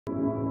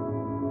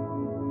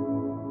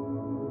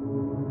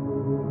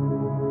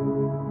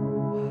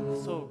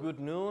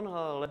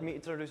let me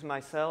introduce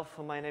myself.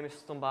 My name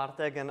is Tomáš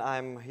Bártek, and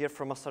I'm here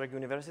from Czech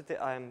University.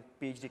 I'm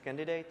a PhD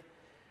candidate,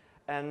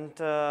 and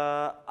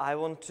I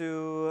want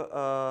to,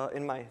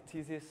 in my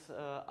thesis,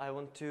 I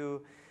want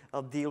to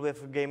deal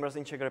with gamers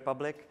in Czech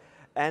Republic,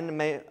 and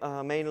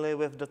mainly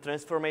with the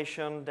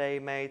transformation they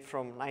made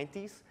from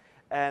 90s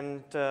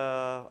and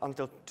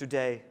until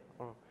today.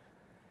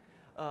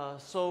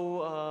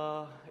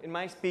 In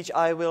my speech,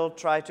 I will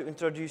try to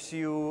introduce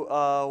you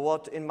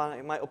what, in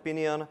my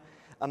opinion,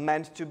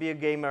 meant to be a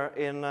gamer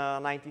in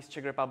 90s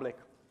Czech Republic.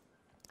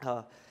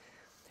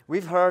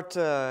 We've heard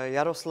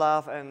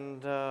Jaroslav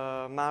and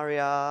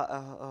Maria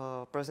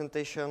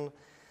presentations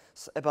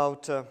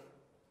about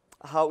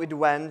how it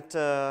went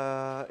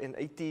in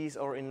 80s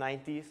or in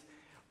 90s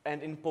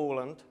and in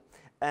Poland.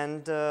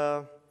 And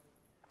I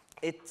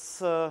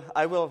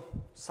will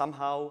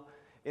somehow,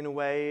 in a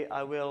way,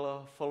 I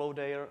will follow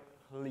their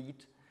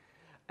lead,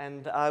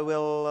 and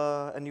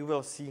you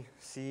will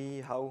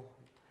see how.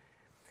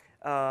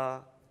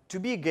 To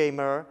be a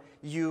gamer,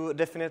 you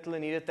definitely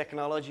need a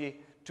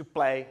technology to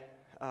play.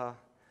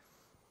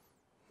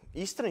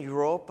 Eastern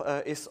Europe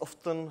is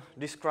often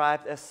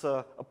described as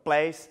a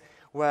place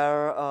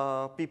where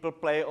people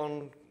play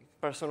on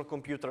personal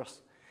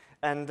computers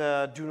and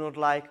do not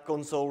like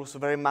consoles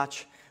very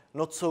much,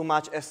 not so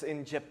much as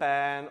in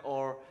Japan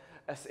or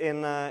as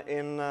in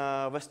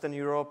Western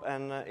Europe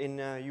and in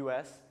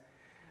US.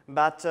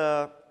 But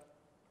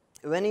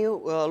when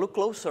you look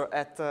closer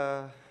at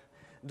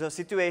the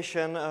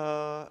situation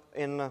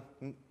in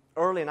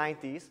early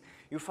 90s,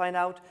 you find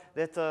out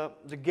that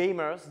the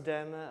gamers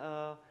then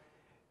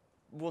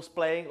was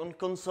playing on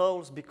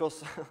consoles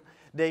because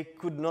they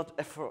could not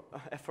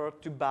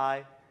afford to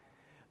buy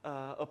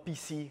a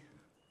PC.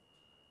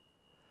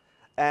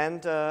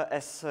 And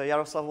as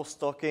Jaroslav was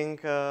talking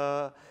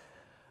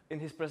in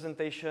his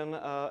presentation,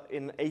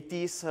 in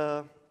 80s,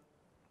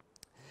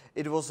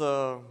 it was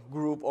a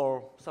group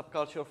or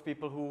subculture of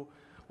people who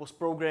was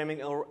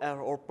programming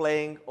or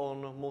playing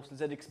on mostly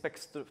ZX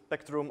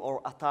Spectrum or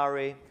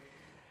Atari.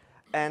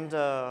 And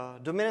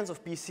dominance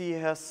of PC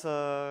has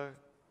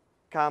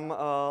come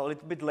a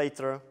little bit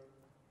later,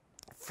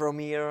 from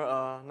year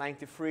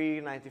 93,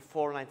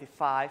 94,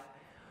 95,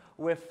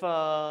 with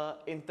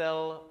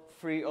Intel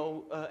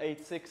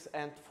 3086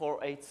 and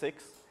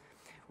 486,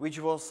 which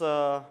was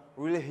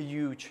really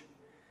huge.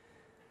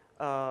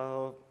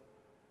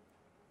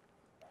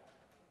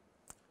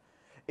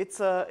 It's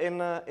as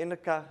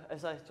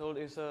I told,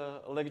 is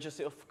a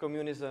legacy of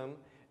communism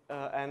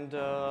and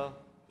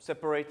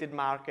separated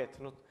market.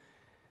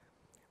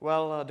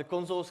 The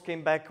consoles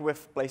came back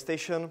with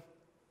PlayStation,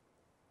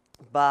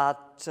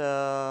 but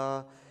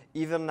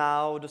even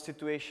now the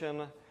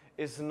situation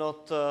is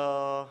not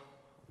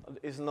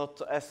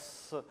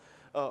as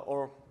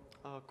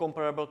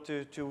comparable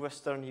to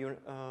Western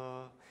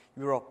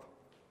Europe.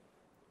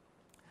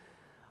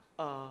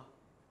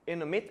 In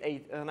the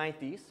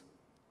mid-90s,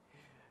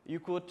 you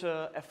could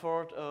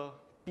afford a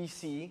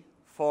PC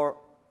for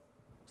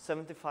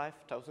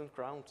 75,000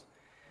 crowns,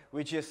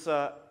 which is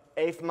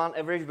 8-month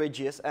average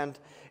wages, and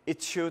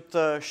it should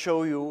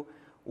show you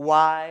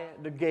why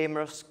the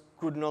gamers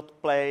could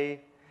not play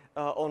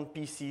on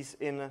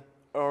PCs in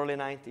early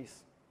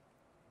 90s.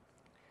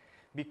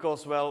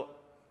 Because, well,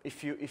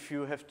 if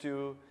you have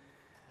to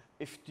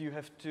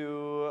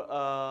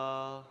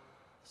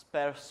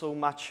spare so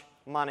much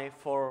money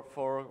for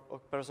a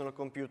personal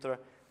computer,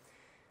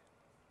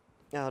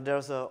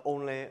 there's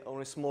only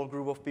a small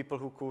group of people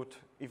who could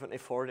even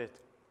afford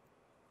it.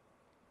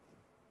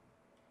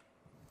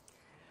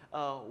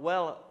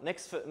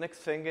 Next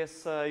thing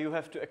is you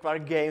have to acquire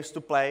games to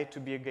play to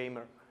be a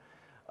gamer.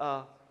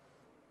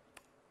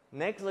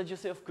 Next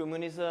legacy of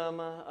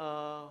communism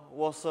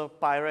was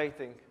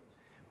pirating.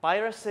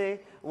 Piracy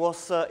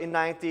was in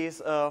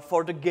 90s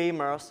for the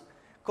gamers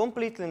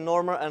completely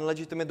normal and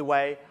legitimate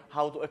way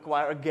how to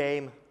acquire a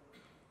game.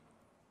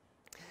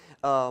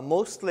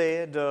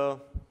 Mostly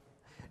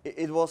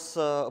it was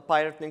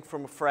pirating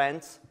from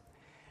friends,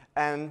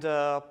 and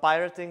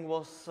pirating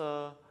was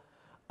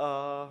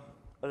the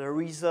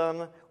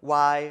reason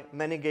why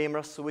many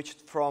gamers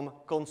switched from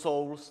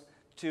consoles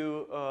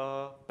to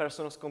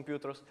personal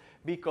computers,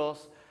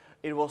 because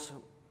it was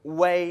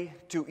way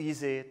too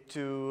easy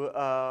to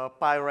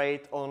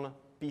pirate on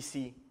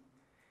PC.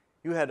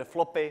 You had a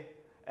floppy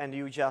and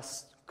you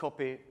just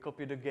copy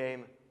the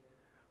game.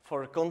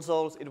 For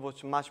consoles, it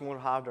was much more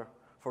harder,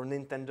 for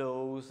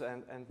Nintendos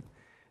and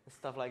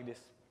stuff like this.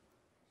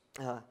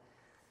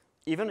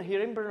 Even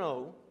here in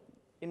Brno,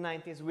 in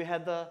 90s, we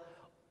had the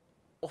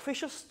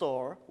official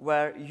store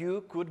where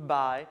you could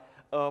buy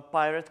a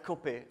pirate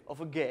copy of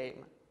a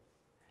game.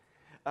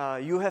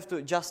 You have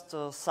to just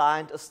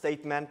sign a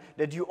statement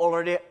that you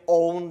already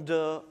own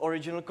the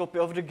original copy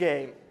of the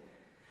game.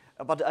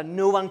 But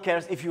no one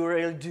cares if you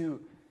really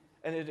do.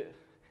 And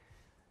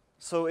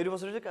so it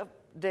was really,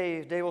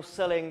 they were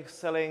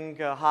selling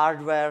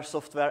hardware,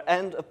 software,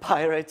 and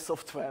pirate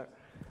software.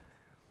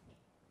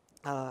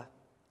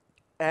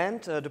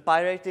 And the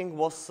pirating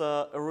was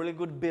a really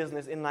good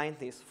business in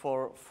 90s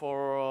for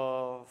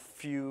a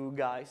few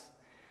guys.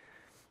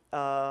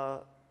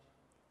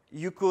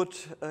 you could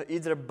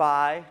either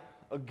buy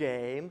a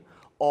game,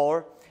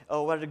 or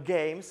where the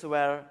games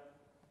were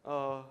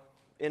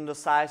in the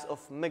size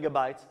of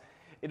megabytes.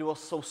 It was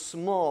so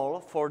small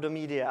for the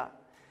media.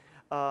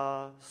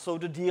 So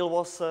the deal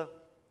was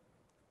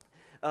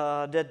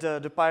that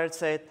the pirate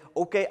said,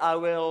 okay, I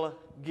will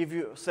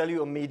sell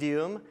you a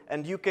medium,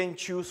 and you can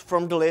choose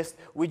from the list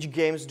which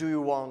games do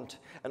you want.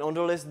 And on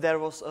the list there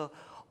was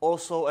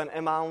also an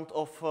amount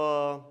of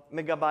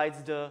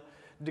megabytes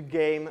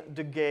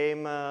the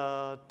game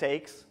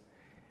takes,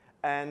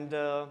 and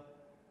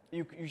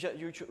you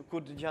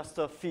could just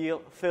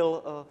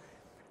fill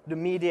the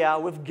media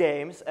with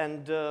games,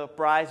 and the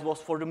price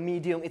was for the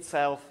medium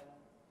itself,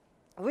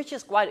 which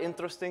is quite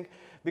interesting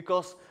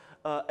because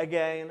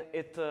again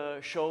it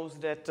shows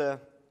that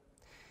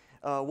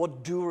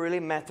what really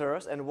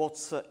matters and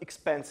what's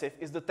expensive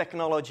is the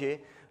technology,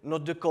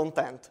 not the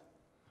content.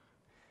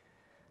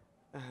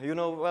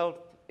 Well,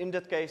 in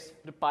that case,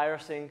 the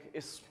pirating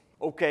is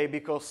okay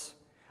because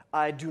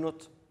I do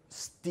not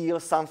steal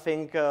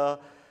something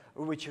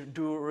which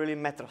do really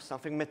matter,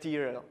 something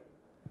material.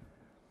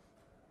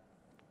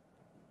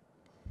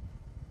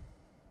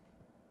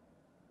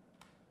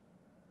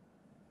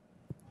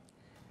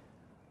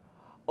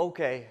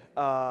 Okay,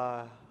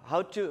 how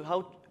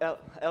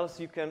else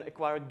you can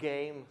acquire a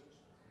game?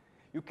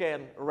 You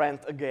can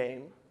rent a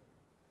game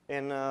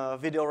in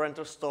video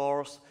rental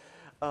stores.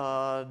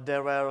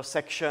 There were a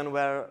section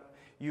where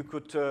you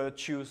could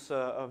choose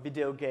a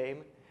video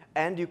game,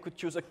 and you could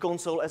choose a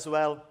console as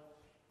well.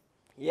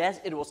 Yes,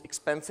 it was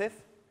expensive,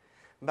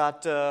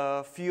 but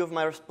few of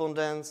my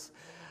respondents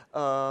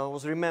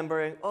was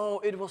remembering, oh,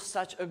 it was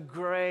such a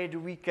great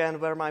weekend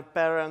where my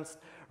parents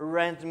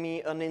rent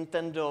me a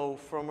Nintendo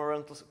from a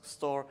rental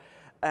store,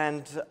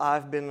 and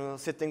I've been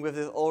sitting with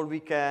it all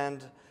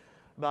weekend,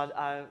 but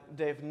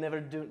they've never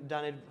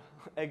done it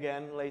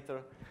again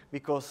later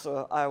because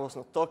I was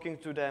not talking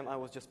to them, I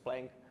was just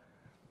playing.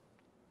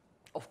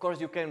 Of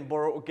course, you can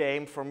borrow a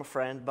game from a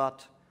friend,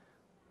 but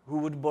who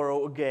would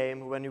borrow a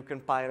game when you can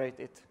pirate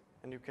it?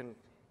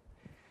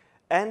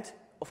 And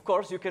of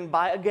course, you can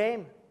buy a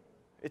game.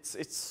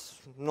 It's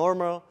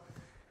normal,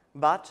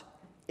 but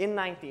in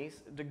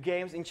 90s, the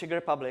games in Czech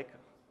Republic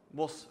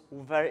was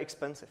very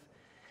expensive.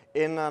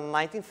 In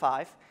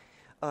 1905,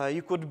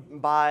 you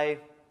could buy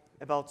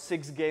about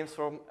 6 games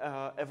from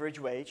average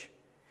wage,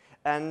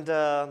 and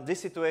this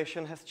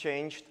situation has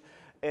changed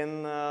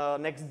in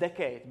next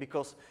decade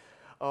because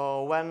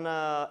when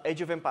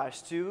Age of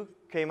Empires 2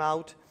 came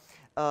out,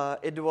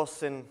 it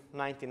was in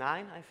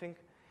 99, I think,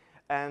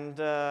 and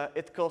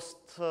it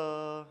cost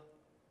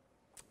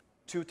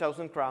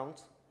 2,000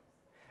 crowns.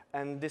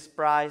 And this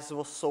price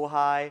was so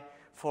high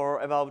for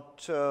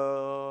about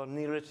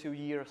nearly 2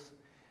 years.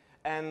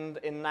 And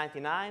in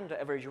 99, the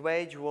average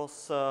wage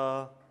was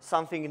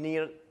something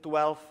near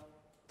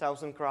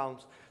 12,000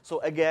 crowns. So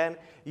again,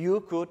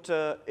 you could,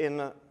 in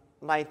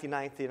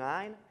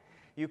 1999,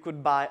 you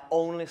could buy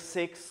only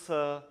six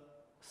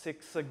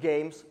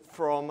games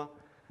from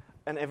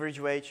an average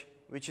wage,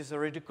 which is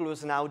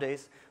ridiculous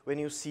nowadays when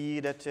you see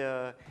that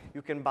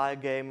you can buy a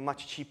game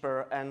much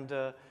cheaper and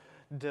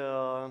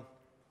the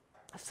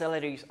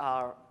salaries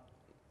are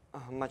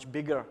much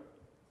bigger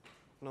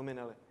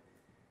nominally.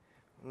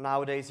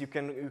 Nowadays you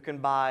can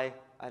buy,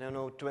 I don't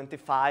know,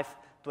 25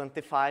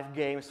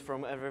 games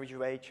from average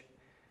wage.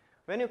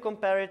 When you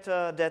compare it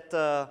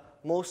that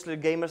mostly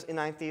gamers in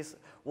 90s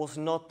was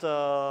not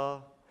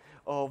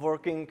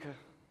working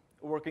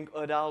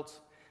adults,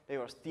 they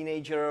were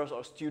teenagers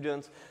or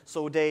students,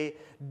 so they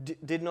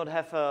did not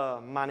have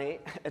money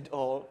at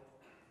all,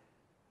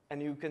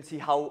 and you can see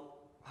how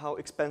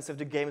expensive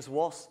the games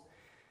was.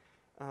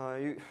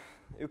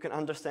 You can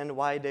understand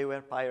why they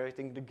were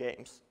pirating the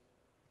games.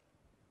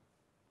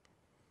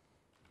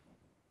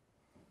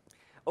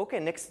 Okay,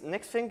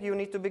 next thing you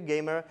need to be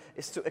gamer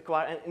is to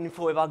acquire an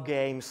info about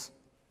games.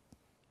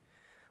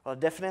 Well,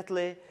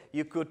 definitely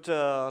you could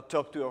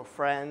talk to your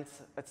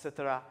friends,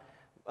 etc.,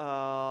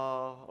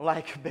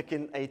 like back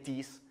in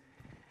 80s.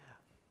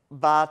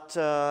 But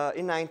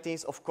in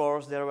 90s, of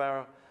course, there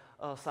were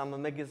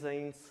some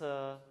magazines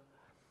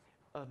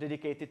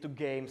dedicated to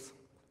games.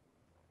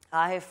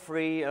 I have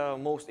 3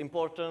 most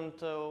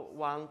important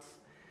ones.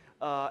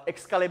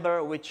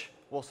 Excalibur, which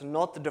was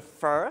not the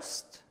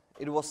first,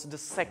 it was the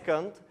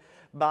second,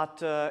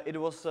 but it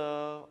was,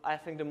 I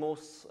think, the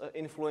most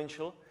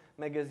influential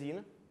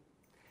magazine.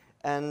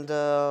 And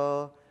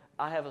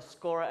I have a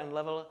score and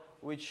level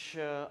which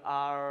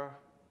are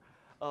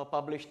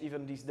published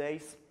even these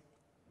days.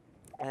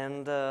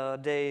 And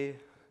they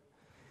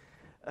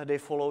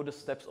follow the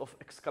steps of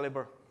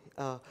Excalibur.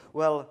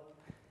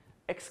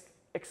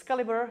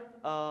 Excalibur,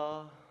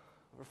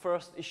 the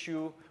first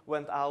issue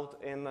went out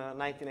in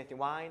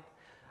 1981,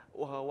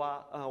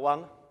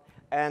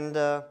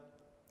 and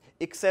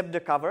except the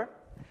cover,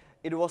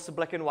 it was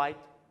black and white.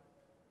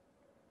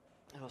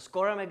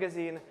 Score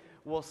magazine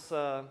was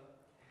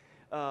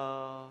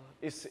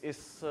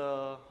is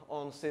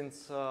on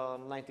since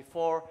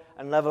 '94,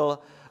 and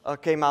Level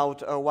came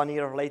out 1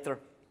 year later.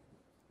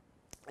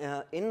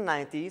 in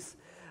 90s,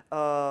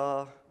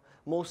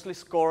 mostly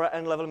Score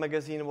and Level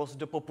magazine was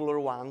the popular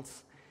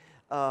ones.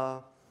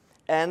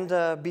 And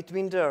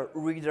between the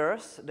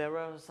readers, there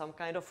was some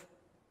kind of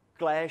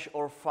clash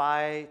or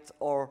fight,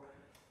 or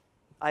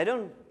I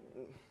don't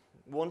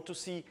want to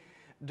see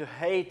the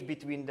hate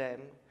between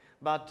them,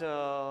 but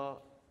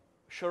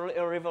surely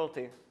a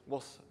rivalry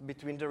was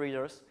between the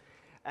readers,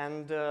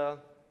 and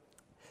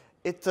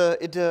it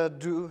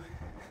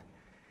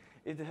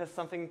has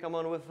something in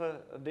common with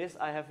this.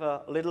 I have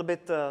a little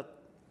bit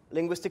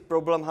linguistic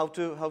problem how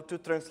to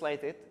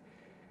translate it.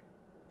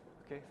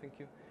 Okay, thank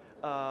you.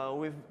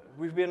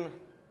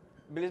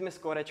 Byli jsme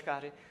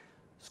skorečkáři.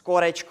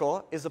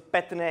 Skorečko is a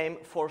pet name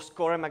for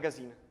Score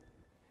magazine.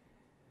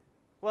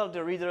 Well,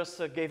 the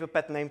readers gave a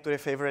pet name to their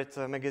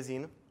favorite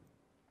magazine.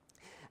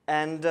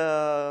 And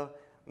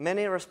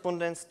many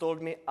respondents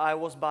told me I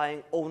was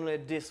buying only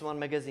this one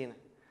magazine.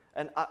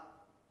 And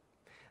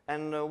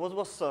what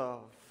was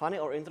funny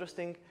or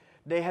interesting,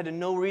 they had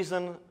no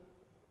reason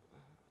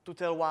to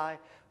tell why.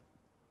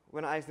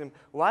 When I asked them,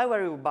 why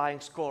were you buying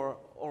Score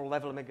or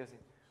Level magazine?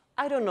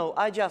 I don't know,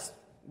 I just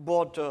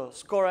bought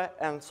Score,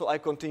 and so I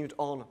continued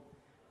on.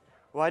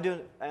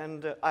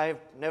 And I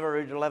never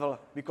read Level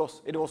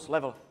because it was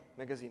Level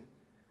magazine.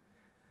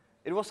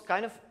 It was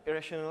kind of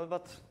irrational,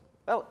 but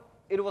well,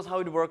 it was how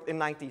it worked in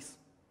 90s.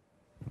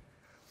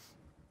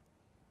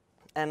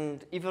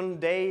 And even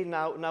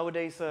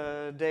nowadays,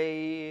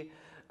 they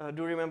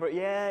do remember,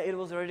 yeah, it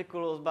was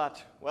ridiculous,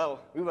 but well,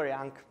 we were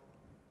young.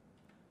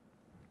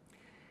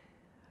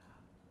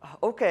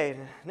 Okay,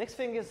 next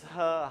thing is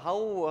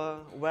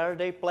how were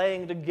they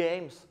playing the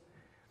games?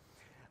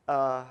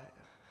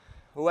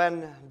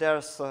 When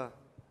there's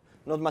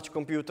not much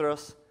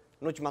computers,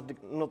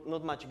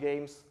 not much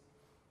games,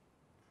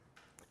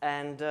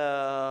 and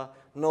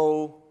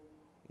no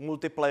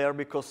multiplayer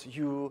because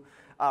you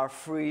are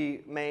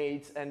free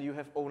mates and you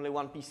have only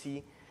one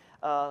PC.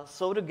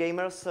 So the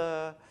gamers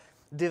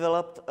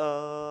developed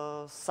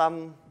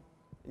some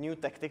new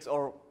tactics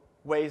or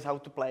ways how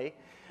to play.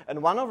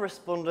 And one of the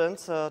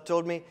respondents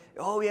told me,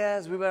 oh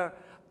yes, we were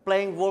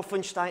playing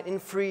Wolfenstein in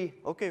free.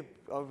 Okay,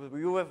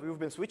 you've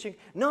been switching?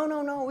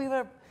 No, we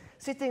were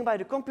sitting by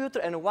the computer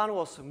and one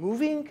was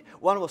moving,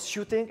 one was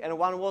shooting, and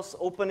one was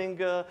opening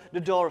the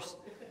doors.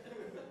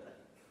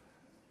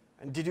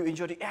 And did you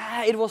enjoy it?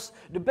 Yeah, it was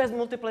the best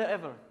multiplayer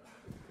ever.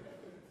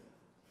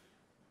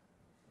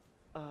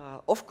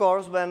 Of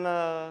course, when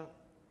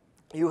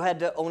you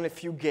had only a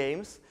few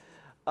games,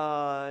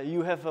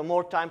 you have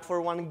more time for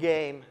one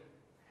game.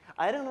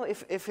 I don't know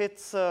if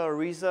it's a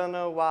reason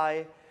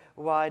why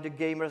the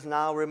gamers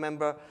now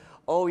remember,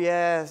 oh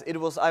yes,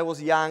 I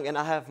was young and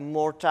I have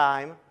more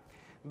time.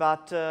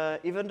 But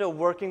even the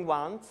working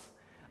ones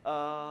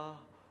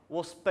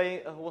was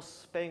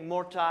spending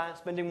more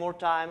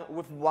time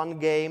with one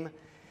game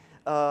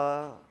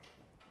than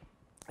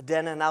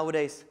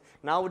nowadays.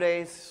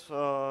 Nowadays,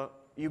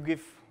 you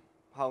give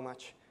how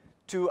much?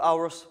 2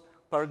 hours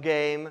per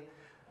game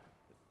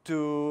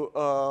to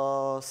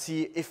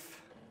see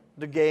if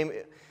the game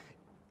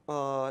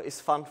is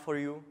fun for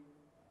you.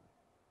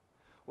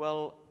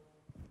 Well,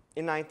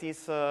 in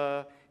 90s,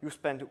 you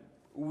spent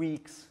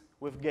weeks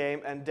with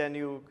game, and then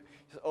you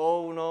say,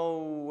 oh no,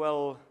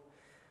 well,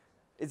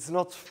 it's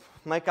not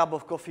my cup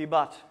of coffee,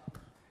 but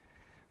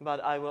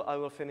I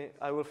will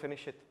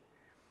finish it.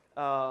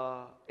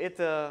 It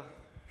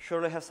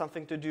surely has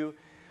something to do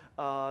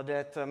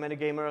that many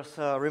gamers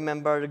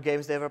remember the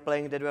games they were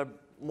playing that were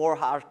more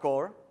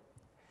hardcore.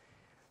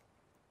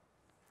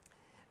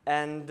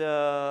 And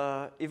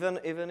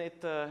even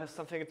it has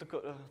something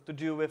to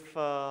do with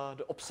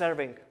the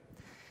observing.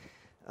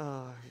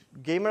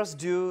 Gamers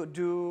do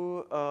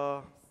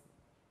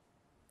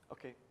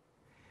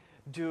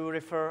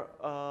refer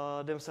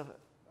themselves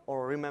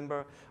or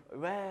remember,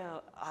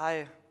 well,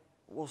 I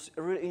was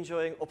really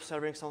enjoying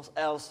observing someone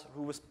else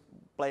who was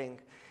playing.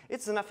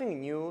 It's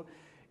nothing new.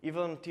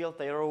 Even T.L.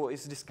 Taylor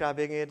is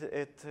describing it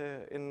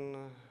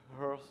in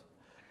her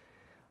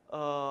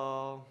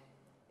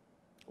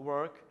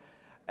work.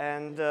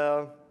 And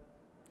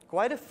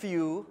quite a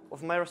few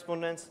of my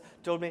respondents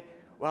told me,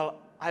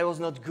 well, I was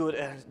not good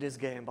at this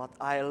game, but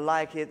I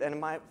like it. And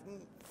my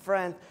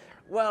friend,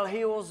 well,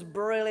 he was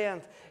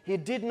brilliant. He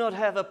did not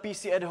have a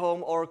PC at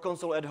home or a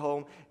console at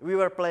home. We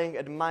were playing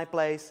at my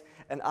place,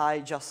 and I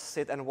just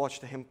sit and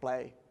watched him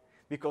play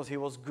because he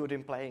was good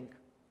in playing.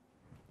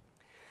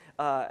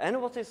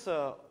 And what is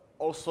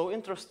also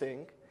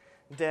interesting,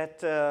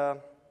 that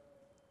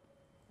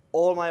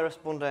all my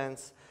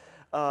respondents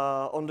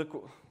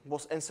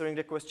was answering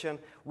the question,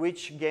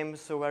 which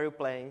games were you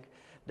playing?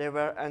 They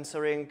were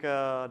answering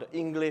the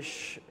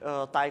English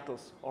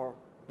titles or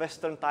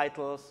Western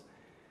titles.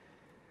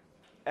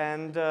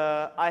 And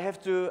I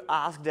have to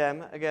ask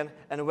them again,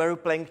 and were you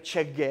playing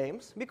Czech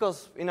games?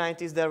 Because in the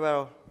 90s there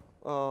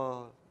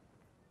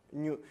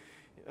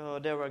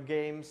were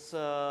games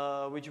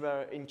which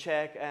were in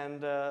Czech,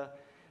 and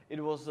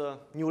it was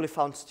newly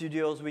found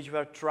studios which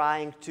were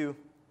trying to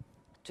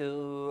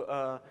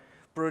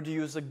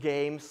produce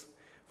games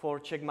for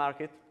Czech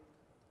market.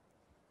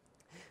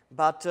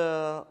 but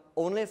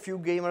only a few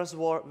gamers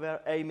were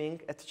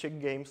aiming at Czech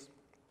games.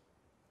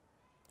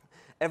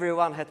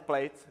 Everyone had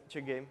played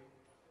Czech game,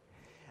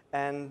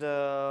 and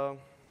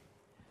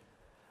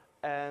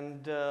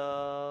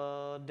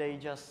they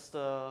just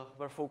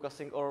were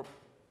focusing, or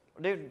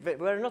they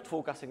were not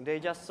focusing. They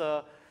just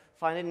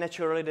find it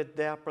naturally that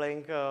they are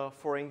playing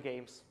foreign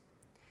games.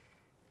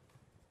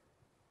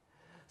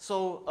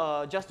 So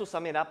just to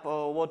sum it up,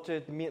 what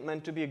it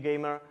meant to be a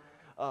gamer,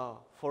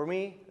 for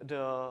me,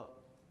 the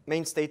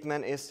main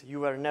statement is you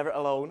were never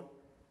alone.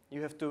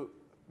 You have to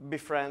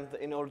befriend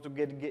in order to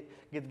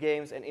get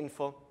games and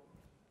info.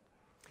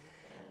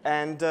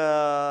 And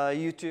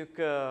you took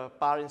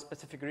part in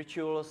specific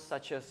rituals,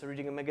 such as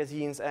reading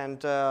magazines and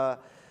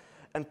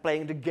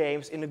playing the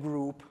games in a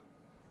group,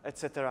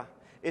 etc.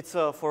 It's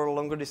for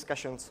longer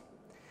discussions.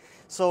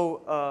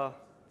 So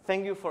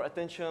thank you for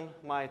attention.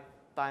 My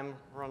time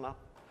ran up.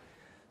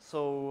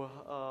 So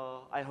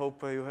I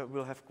hope you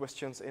will have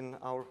questions in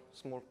our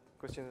small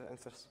questions and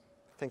answers.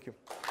 Thank you.